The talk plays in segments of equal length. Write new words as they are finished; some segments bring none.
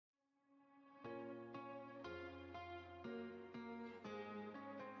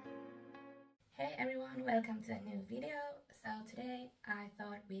and welcome to a new video. So today I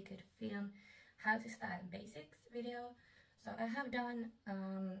thought we could film how to style basics video. So I have done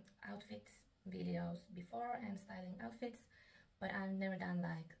outfits videos before and styling outfits, but I've never done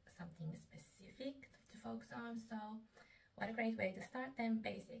like something specific to focus on. So what a great way to start them,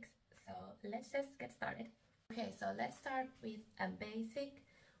 basics. So let's just get started. Okay, so let's start with a basic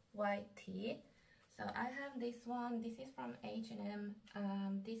white tee. So I have this one. This is from H&M.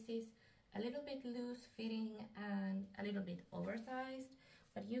 This is a little bit loose fitting and a little bit oversized,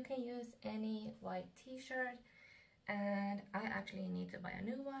 but you can use any white t-shirt. And I actually need to buy a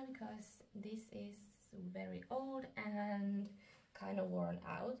new one because this is very old and kind of worn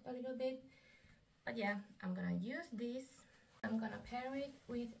out a little bit. But yeah, I'm gonna use this. I'm gonna pair it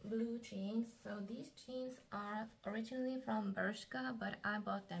with blue jeans. So these jeans are originally from Bershka, but I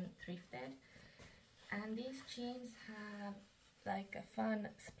bought them thrifted. And these jeans have like a fun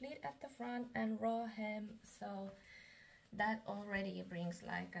split at the front and raw hem, so that already brings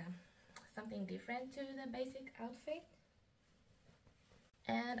like something different to the basic outfit.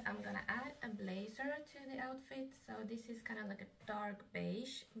 And I'm gonna add a blazer to the outfit. So this is kind of like a dark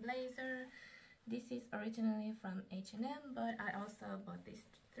beige blazer. This is originally from H&M, but I also bought this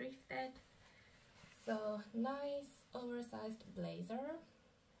thrifted. So nice oversized blazer.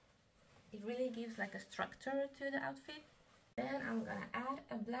 It really gives like a structure to the outfit. Then I'm gonna add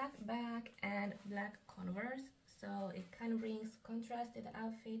a black bag and black converse, so it kind of brings contrast to the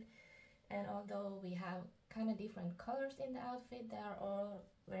outfit. And although we have kind of different colors in the outfit, they are all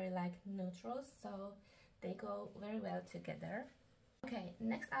very like neutrals, so they go very well together. Okay,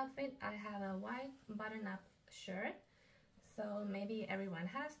 next outfit, I have a white button-up shirt. So maybe everyone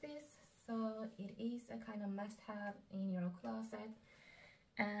has this, so it is a kind of must-have in your closet.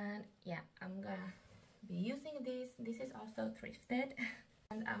 And yeah, I'm gonna be using this. This is also thrifted.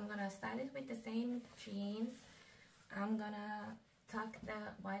 And I'm gonna style it with the same jeans. I'm gonna tuck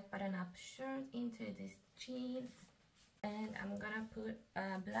the white button-up shirt into these jeans. And I'm gonna put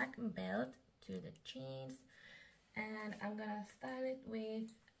a black belt to the jeans. And I'm gonna style it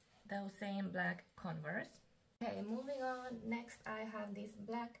with those same black Converse. Okay, moving on. Next I have this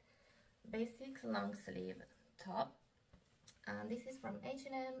black basic long sleeve top. This is from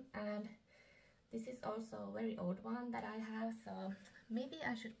H&M, and this is also a very old one that I have, so maybe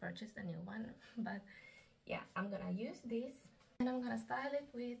I should purchase a new one. But yeah, I'm gonna use this, and I'm gonna style it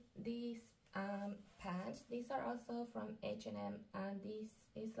with these pants. These are also from H&M, and this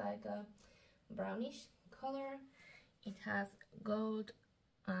is like a brownish color. It has gold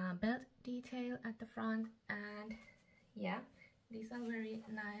belt detail at the front, and yeah, these are very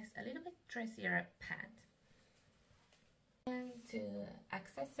nice, a little bit dressier pants. And to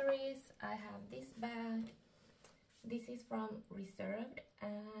accessories, I have this bag. This is from Reserved,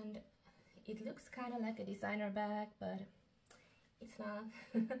 and it looks kind of like a designer bag, but it's not.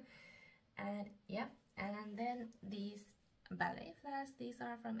 And yeah, and then these ballet flasks, these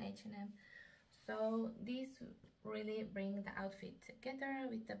are from H&M. So these really bring the outfit together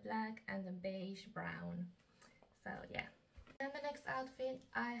with the black and the beige brown. So yeah. Then the next outfit,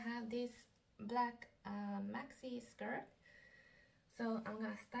 I have this black maxi skirt. So I'm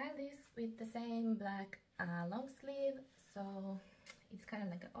gonna style this with the same black long sleeve, so it's kind of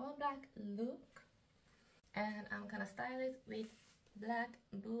like an all black look. And I'm gonna style it with black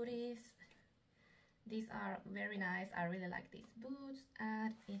booties. These are very nice. I really like these boots,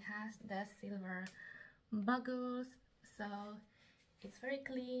 and it has the silver buckles, so it's very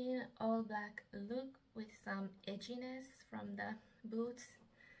clean, all black look with some edginess from the boots.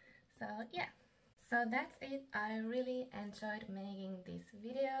 So yeah. So that's it. I really enjoyed making this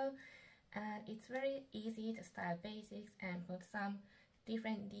video, and it's very easy to style basics and put some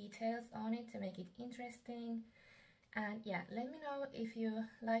different details on it to make it interesting. And yeah, let me know if you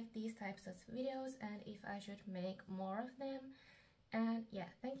like these types of videos and if I should make more of them. And yeah,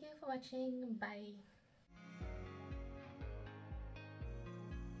 thank you for watching. Bye.